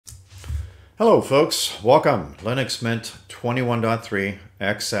Hello folks, welcome. Linux Mint 21.3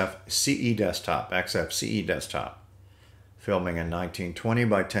 Xfce Desktop, Xfce Desktop. Filming in 1920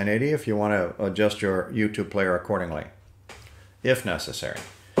 by 1080 if you want to adjust your YouTube player accordingly, if necessary.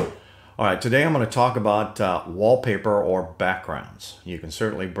 Alright, today I'm going to talk about wallpaper or backgrounds. You can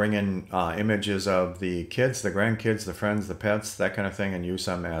certainly bring in images of the kids, the grandkids, the friends, the pets, that kind of thing, and use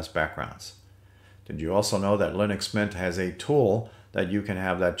them as backgrounds. Did you also know that Linux Mint has a tool that you can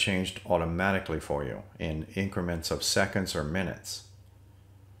have that changed automatically for you in increments of seconds or minutes?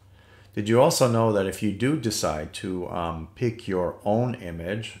 Did you also know that if you do decide to pick your own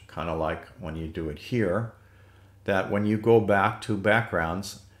image, kind of like when you do it here, that when you go back to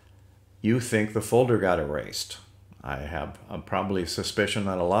backgrounds, you think the folder got erased? I have probably a suspicion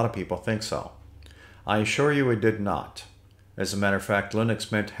that a lot of people think so. I assure you it did not. As a matter of fact,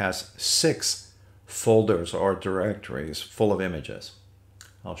 Linux Mint has 6 folders or directories full of images.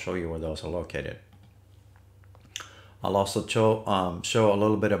 I'll show you where those are located. I'll also show a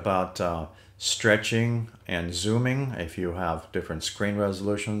little bit about stretching and zooming if you have different screen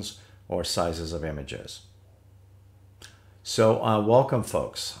resolutions or sizes of images. So welcome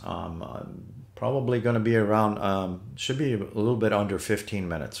folks. Probably going to be around, should be a little bit under 15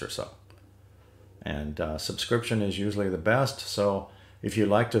 minutes or so. And subscription is usually the best, so if you'd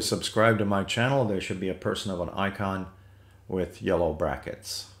like to subscribe to my channel, there should be a person of an icon with yellow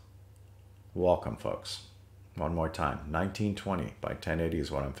brackets. Welcome, folks. One more time, 1920 by 1080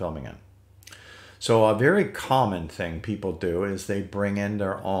 is what I'm filming in. So a very common thing people do is they bring in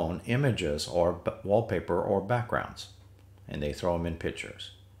their own images or wallpaper or backgrounds, and they throw them in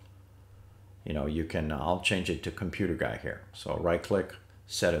pictures. You know, you can, I'll change it to computer guy here. So right click,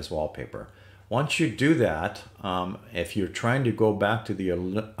 set as wallpaper. Once you do that, if you're trying to go back to the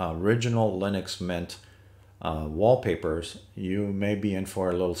original Linux Mint wallpapers, you may be in for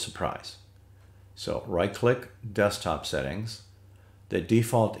a little surprise. So right-click Desktop Settings. The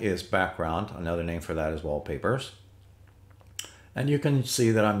default is Background. Another name for that is Wallpapers. And you can see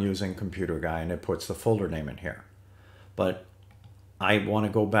that I'm using Computer Guy, and it puts the folder name in here. But I want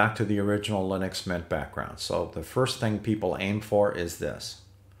to go back to the original Linux Mint background. So the first thing people aim for is this.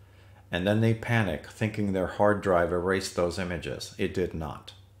 And then they panic, thinking their hard drive erased those images. It did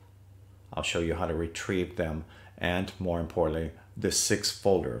not. I'll show you how to retrieve them, and more importantly, the 6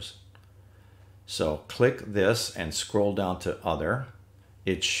 folders. So click this and scroll down to Other.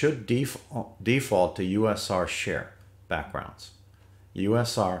 It should default to USR Share Backgrounds.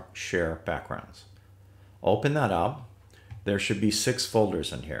 USR Share Backgrounds. Open that up. There should be 6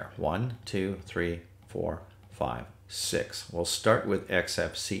 folders in here. 1, 2, 3, 4, 5, 6. We'll start with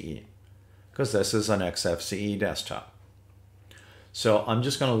Xfce, because this is an Xfce desktop. So I'm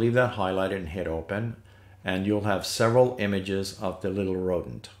just going to leave that highlighted and hit open, and you'll have several images of the little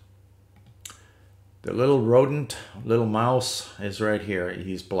rodent. The little rodent, little mouse is right here.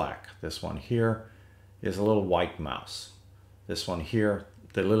 He's black. This one here is a little white mouse. This one here,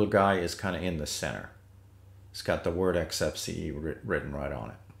 the little guy is kind of in the center. It's got the word Xfce written right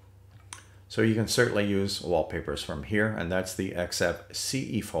on it. So you can certainly use wallpapers from here, and that's the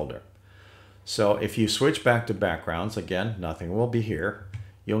Xfce folder. So if you switch back to backgrounds, again, nothing will be here.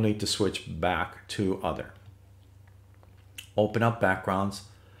 You'll need to switch back to Other. Open up Backgrounds.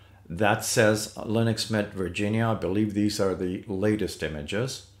 That says Linux Mint Virginia. I believe these are the latest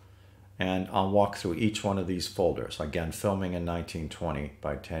images. And I'll walk through each one of these folders. Again, filming in 1920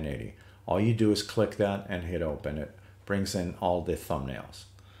 by 1080. All you do is click that and hit open. It brings in all the thumbnails.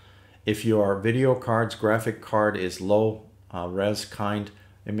 If your video card's graphic card is low res kind,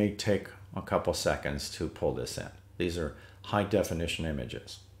 it may take a couple seconds to pull this in. These are high definition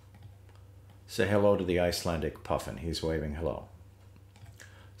images. Say hello to the Icelandic puffin. He's waving hello.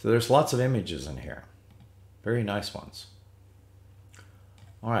 So there's lots of images in here. Very nice ones.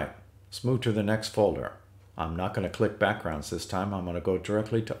 All right, let's move to the next folder. I'm not going to click backgrounds this time. I'm going to go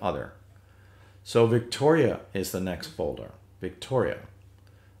directly to Other. So Victoria is the next folder. Victoria.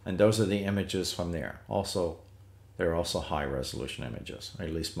 And those are the images from there. Also, they're also high resolution images, or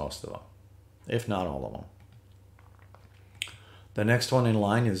at least most of them, if not all of them. The next one in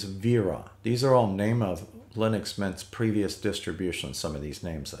line is Vera. These are all name of Linux Mint's previous distributions, some of these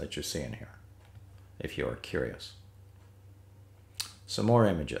names that you see in here, if you're curious. Some more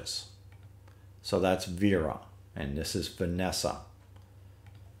images. So that's Vera, and this is Vanessa.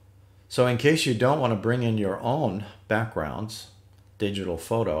 So in case you don't want to bring in your own backgrounds, digital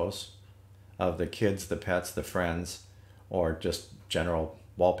photos of the kids, the pets, the friends, or just general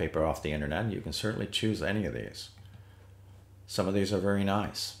wallpaper off the internet, you can certainly choose any of these. Some of these are very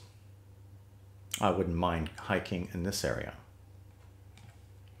nice. I wouldn't mind hiking in this area.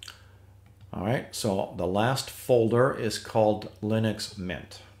 All right, so the last folder is called Linux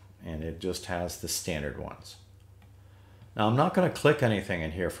Mint, and it just has the standard ones. Now I'm not going to click anything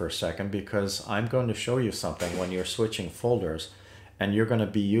in here for a second because I'm going to show you something when you're switching folders, and you're going to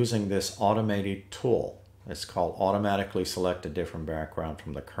be using this automated tool. It's called automatically select a different background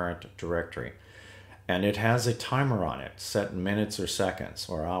from the current directory. And it has a timer on it, set in minutes or seconds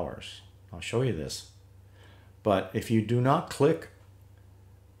or hours. I'll show you this. But if you do not click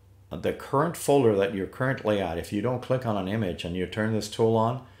the current folder that you're currently at, if you don't click on an image and you turn this tool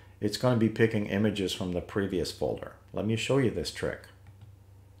on, it's going to be picking images from the previous folder. Let me show you this trick.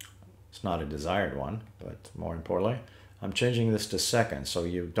 It's not a desired one, but more importantly, I'm changing this to seconds so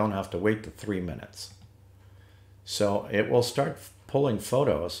you don't have to wait the 3 minutes. So it will start pulling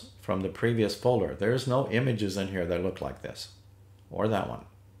photos from the previous folder. There's no images in here that look like this or that one.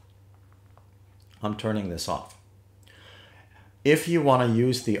 I'm turning this off. If you want to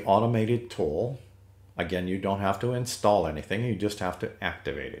use the automated tool, again, you don't have to install anything, you just have to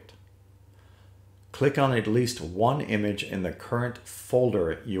activate it. Click on at least one image in the current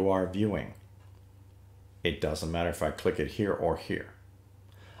folder you are viewing. It doesn't matter if I click it here or here.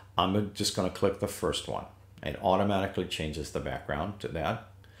 I'm just going to click the first one. It automatically changes the background to that.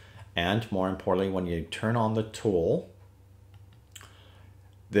 And more importantly, when you turn on the tool,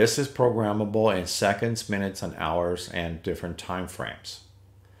 this is programmable in seconds, minutes, and hours, and different time frames.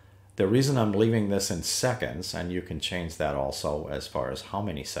 The reason I'm leaving this in seconds, and you can change that also as far as how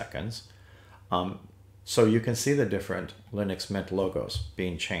many seconds, so you can see the different Linux Mint logos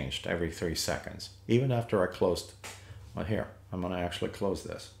being changed every 3 seconds, even after I closed. Well, here, I'm going to actually close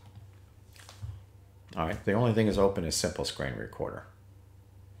this. All right, the only thing is open is Simple Screen Recorder.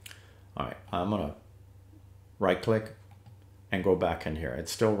 All right, I'm going to right click and go back in here.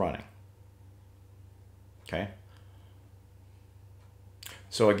 It's still running. Okay.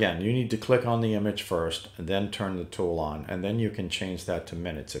 So again, you need to click on the image first and then turn the tool on, and then you can change that to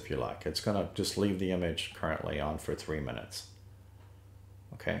minutes if you like. It's going to just leave the image currently on for 3 minutes.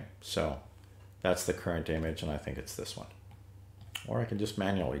 Okay, so that's the current image, and I think it's this one. Or I can just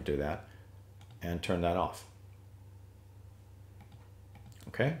manually do that and turn that off.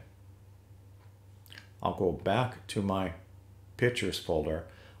 Okay. I'll go back to my pictures folder,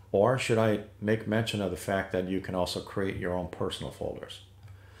 or should I make mention of the fact that you can also create your own personal folders?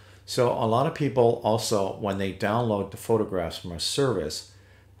 So a lot of people also, when they download the photographs from a service,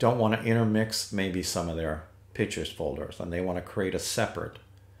 don't want to intermix maybe some of their pictures folders, and they want to create a separate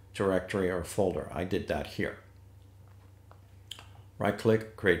directory or folder. I did that here. Right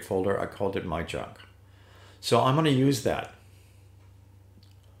click, create folder. I called it My Junk. So I'm going to use that.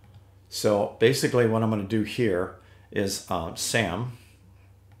 So basically what I'm going to do here is Sam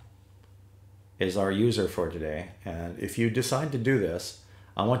is our user for today. And if you decide to do this,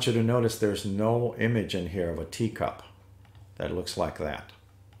 I want you to notice there's no image in here of a teacup that looks like that.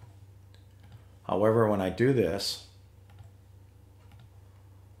 However, when I do this,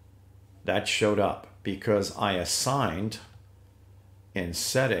 that showed up because I assigned in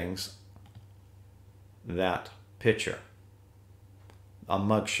settings that picture, a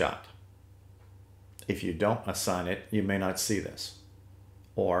mugshot. If you don't assign it, you may not see this.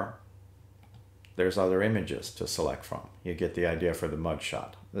 Or there's other images to select from. You get the idea for the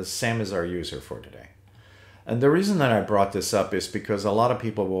mugshot. Sam is our user for today. And the reason that I brought this up is because a lot of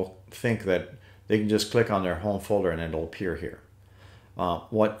people will think that they can just click on their home folder and it'll appear here.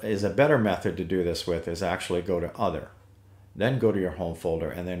 What is a better method to do this with is actually go to Other, then go to your home folder,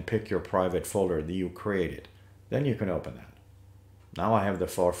 and then pick your private folder that you created. Then you can open that. Now I have the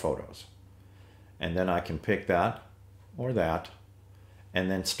 4 photos. And then I can pick that or that, and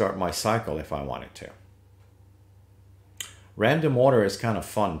then start my cycle if I wanted to. Random order is kind of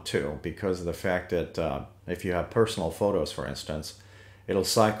fun too, because of the fact that if you have personal photos, for instance, it'll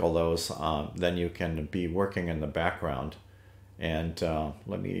cycle those. Then you can be working in the background. And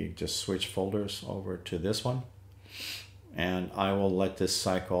let me just switch folders over to this one. And I will let this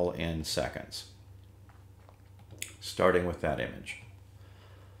cycle in seconds, starting with that image.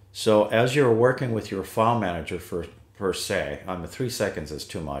 So as you're working with your file manager per se, 3 seconds is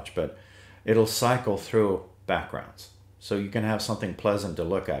too much, but it'll cycle through backgrounds. So you can have something pleasant to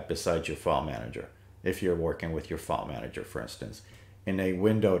look at besides your file manager, if you're working with your file manager, for instance, in a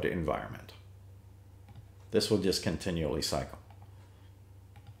windowed environment. This will just continually cycle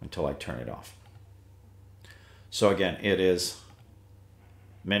until I turn it off. So again, it is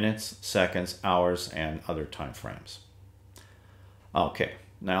minutes, seconds, hours, and other time frames. Okay,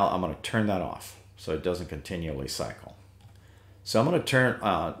 now I'm going to turn that off so it doesn't continually cycle. So I'm going to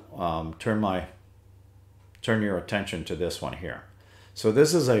turn your attention to this one here. So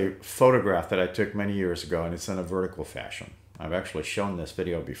this is a photograph that I took many years ago, and it's in a vertical fashion. I've actually shown this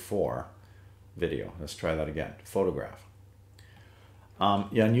video before. Let's try that again. Photograph.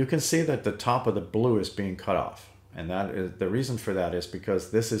 Yeah, and you can see that the top of the blue is being cut off. And that is the reason for that is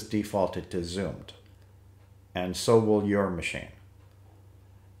because this is defaulted to zoomed. And so will your machine.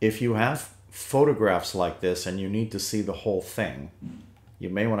 If you have photographs like this and you need to see the whole thing, you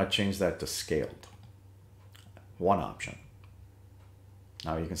may want to change that to scaled. One option.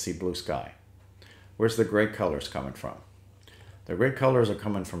 Now you can see blue sky. Where's the gray colors coming from? The gray colors are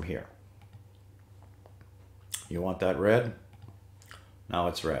coming from here. You want that red? Now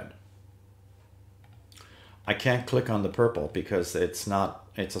it's red. I can't click on the purple because it's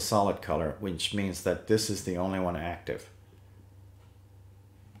a solid color, which means that this is the only one active.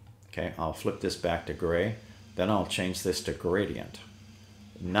 Okay, I'll flip this back to gray. Then I'll change this to gradient.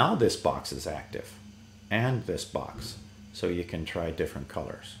 Now this box is active, and this box. So you can try different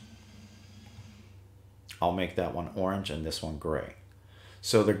colors. I'll make that one orange and this one gray.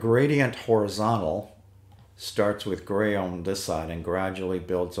 So the gradient horizontal starts with gray on this side and gradually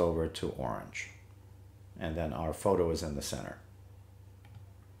builds over to orange. And then our photo is in the center.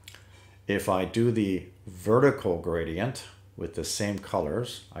 If I do the vertical gradient with the same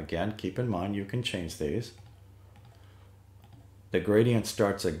colors, again, keep in mind you can change these. The gradient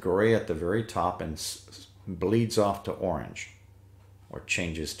starts at gray at the very top and bleeds off to orange, or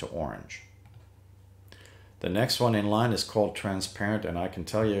changes to orange. The next one in line is called transparent, and I can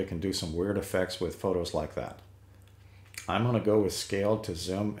tell you it can do some weird effects with photos like that. I'm going to go with scaled to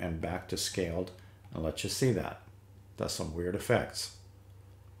zoom and back to scaled and let you see that. Does some weird effects.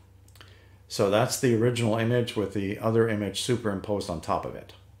 So that's the original image with the other image superimposed on top of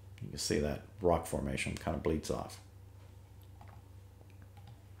it. You can see that rock formation kind of bleeds off.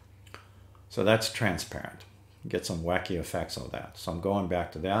 So that's transparent. Get some wacky effects of that. So I'm going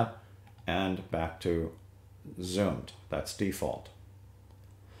back to that and back to zoomed. That's default.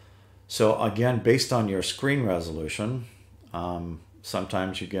 So again, based on your screen resolution,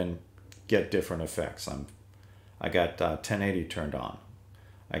 sometimes you can get different effects. I got 1080 turned on.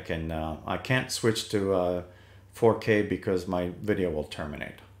 I can't switch to 4K because my video will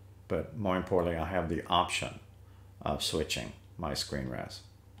terminate. But more importantly, I have the option of switching my screen res.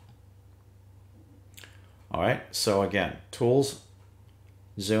 All right, so again, tools,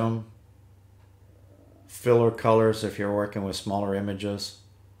 zoom, filler colors if you're working with smaller images.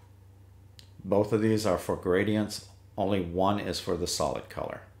 Both of these are for gradients. Only one is for the solid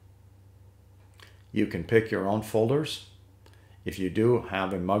color. You can pick your own folders. If you do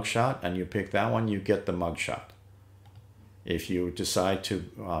have a mugshot and you pick that one, you get the mugshot. If you decide to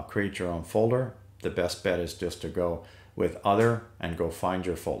create your own folder, the best bet is just to go with other and go find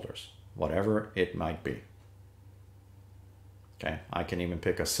your folders, whatever it might be. Okay, I can even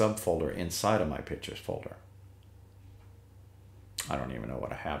pick a subfolder inside of my pictures folder. I don't even know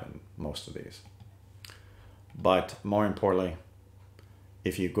what I have in most of these. But more importantly,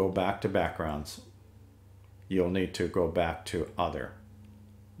 if you go back to backgrounds, you'll need to go back to other,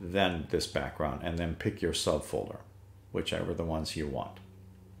 then this background, and then pick your subfolder, whichever the ones you want.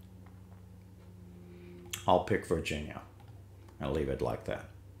 I'll pick Virginia and leave it like that.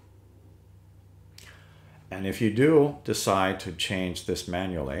 And if you do decide to change this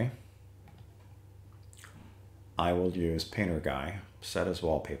manually, I will use Painter Guy, set as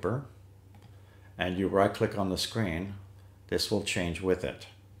wallpaper, and you right click on the screen, this will change with it.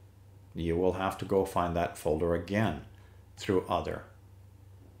 You will have to go find that folder again through other.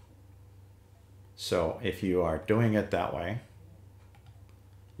 So if you are doing it that way,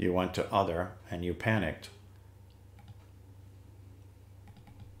 you went to other and you panicked,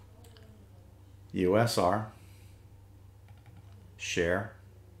 USR, share,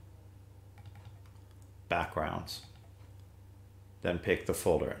 backgrounds, then pick the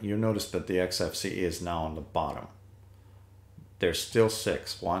folder. You notice that the Xfce is now on the bottom. There's still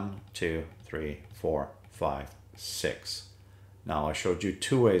 6. 1, 2, 3, 4, 5, 6. Now I showed you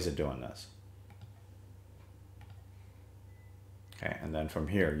 2 ways of doing this. Okay, and then from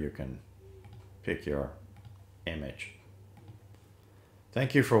here you can pick your image.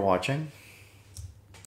 Thank you for watching.